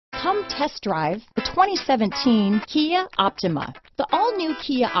Come test drive the 2017 Kia Optima. The all-new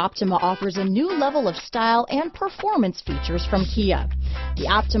Kia Optima offers a new level of style and performance features from Kia. The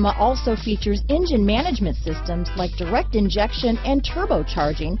Optima also features engine management systems like direct injection and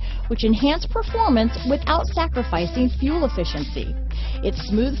turbocharging, which enhance performance without sacrificing fuel efficiency. Its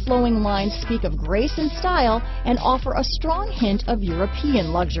smooth flowing lines speak of grace and style and offer a strong hint of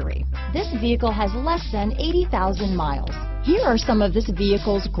European luxury. This vehicle has less than 80,000 miles. Here are some of this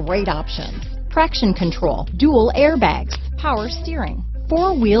vehicle's great options: traction control, dual airbags, power steering,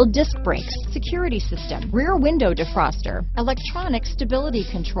 four-wheel disc brakes, security system, rear window defroster, electronic stability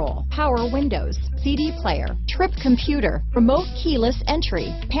control, power windows, CD player, trip computer, remote keyless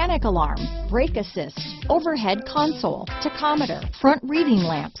entry, panic alarm, brake assist, overhead console, tachometer, front reading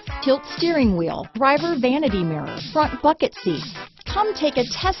lamps, tilt steering wheel, driver vanity mirror, front bucket seats. Come take a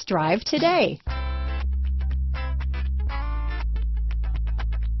test drive today.